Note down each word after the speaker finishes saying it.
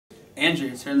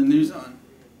Andrea, turn the news on.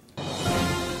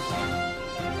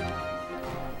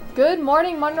 Good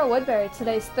morning, Monroe Woodbury.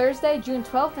 Today's Thursday, June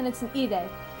 12th, and it's an E-Day.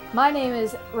 My name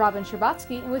is Robin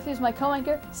Sherbatsky, and with me is my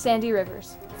co-anchor, Sandy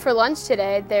Rivers. For lunch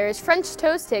today, there's French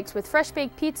toast sticks with fresh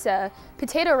baked pizza,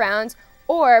 potato rounds,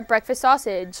 or breakfast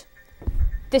sausage.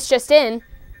 This just in.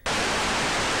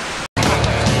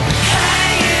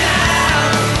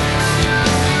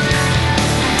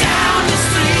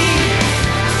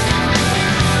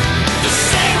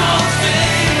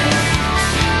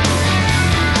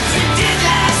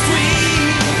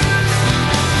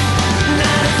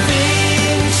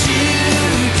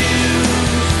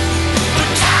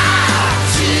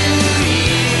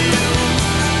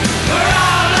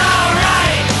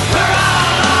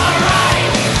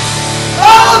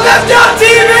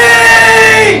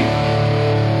 TV!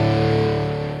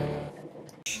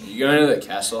 You going to the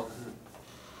castle?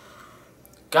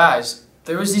 Guys,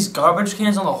 there was these garbage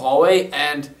cans on the hallway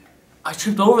and I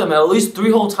tripped over them at least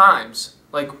 3 whole times.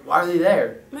 Like, why are they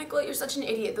there? Michael, you're such an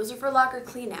idiot. Those are for locker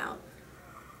clean out.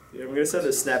 Yeah, I'm gonna send a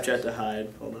Snapchat to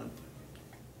hide. Hold on.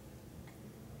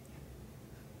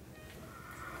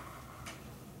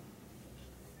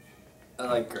 I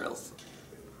like girls.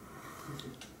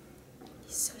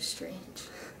 He's so strange.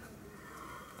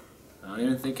 I don't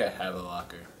even think I have a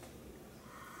locker.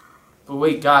 But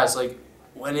wait, guys, like,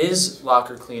 when is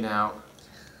locker clean out?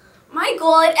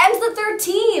 Michael, it ends the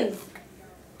 13th.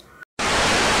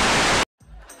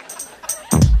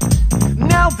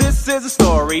 Now this is a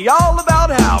story all about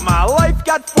how my life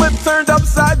got flipped, turned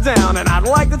upside down, and I'd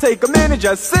like to take a minute,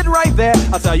 just sit right there.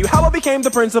 I'll tell you how I became the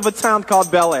prince of a town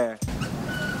called Bel-Air.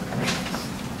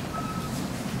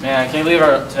 Man, I can't believe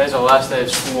today's our last day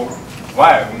of school.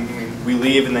 Why? We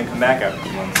leave and then come back after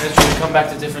 2 months. Since we come back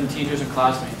to different teachers and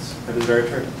classmates. That is very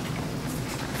true.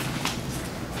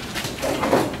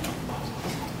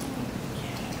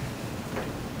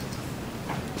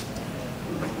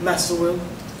 Master Will,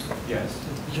 Yes.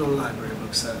 your library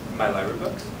books, sir. My library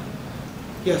books?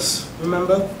 Yes,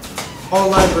 remember? All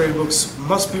library books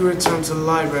must be returned to the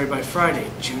library by Friday,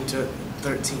 June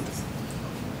 13th.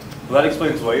 Well, that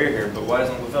explains why you're here, but why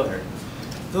doesn't Uncle Phil here?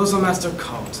 Those are Master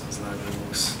Carlton's library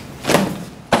books.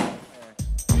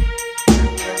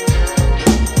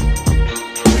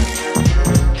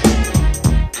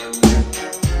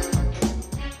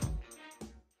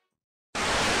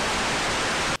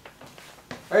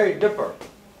 Hey, Dipper.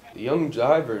 The Young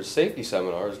Drivers Safety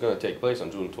Seminar is going to take place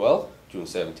on June 12th, June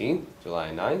 17th,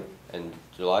 July 9th, and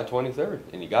July 23rd.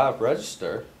 And you got to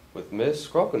register with Miss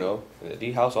Crocono in the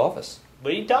D-House office.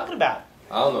 What are you talking about?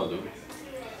 I don't know, dude.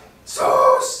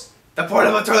 Sus! The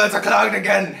portable toilets are clogged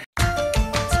again!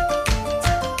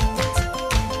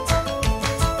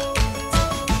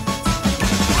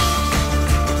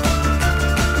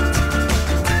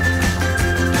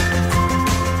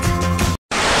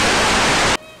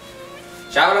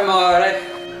 Ciao amore!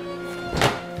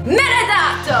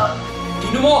 Maledato!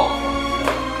 Di nuovo!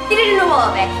 Ti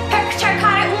rinuove per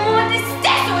cercare un uomo te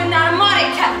stesso e un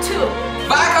amore che tu!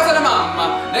 Vai a casa da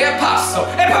mamma! Lei è a passo!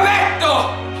 È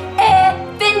pavetto! È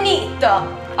finito!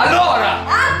 Allora!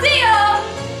 Addio!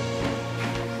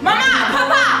 Mamma,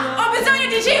 papà! Ho bisogno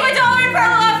di $5 per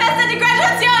la festa di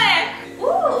graduazione!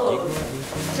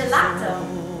 Gelato!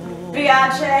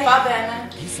 Piace? Va bene.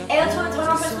 E il tuo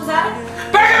tono per scusare?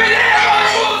 Perché mi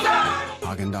devo scusa!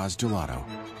 Haagen-Dazs Gelato,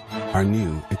 our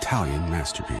new Italian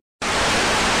masterpiece.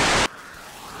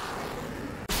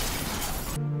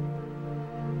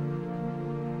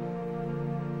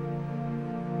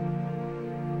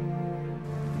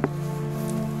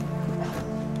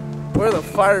 Where the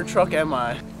fire truck am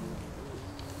I?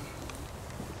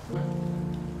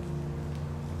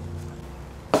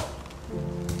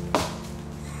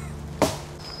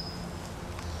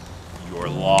 You're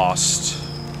lost.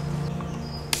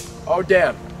 Oh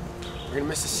damn, we're gonna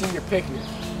miss the senior picnic.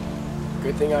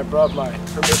 Good thing I brought my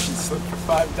permission slip for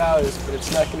 $5, but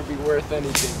it's not gonna be worth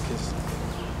anything because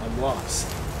I'm lost.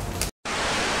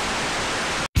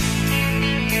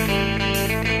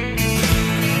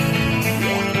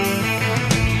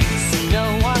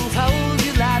 No one told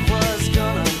you life was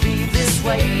gonna be this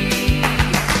way.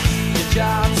 Your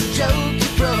job's a joke, you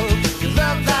broke, your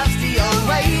love life's the old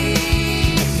way.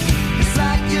 It's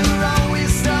like you're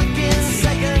always stuck in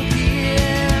second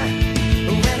gear.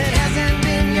 When it hasn't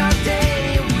been your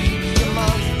day, a week, a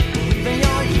month, even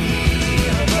your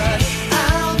year. But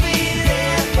I'll be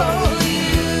there for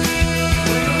you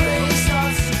when the rain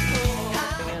starts to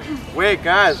pour. Wait,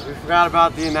 guys, we forgot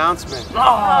about the announcement. Oh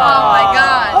my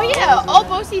god. Oh yeah, all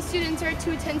BOCES students are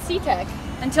to attend CTEC.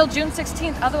 Until June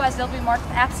 16th, otherwise they'll be marked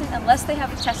absent unless they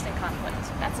have a testing conflict.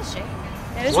 That's a shame.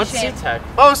 It is What's a shame. C-Tech?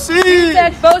 Oh, see!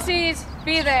 Said BOCES,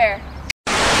 be there.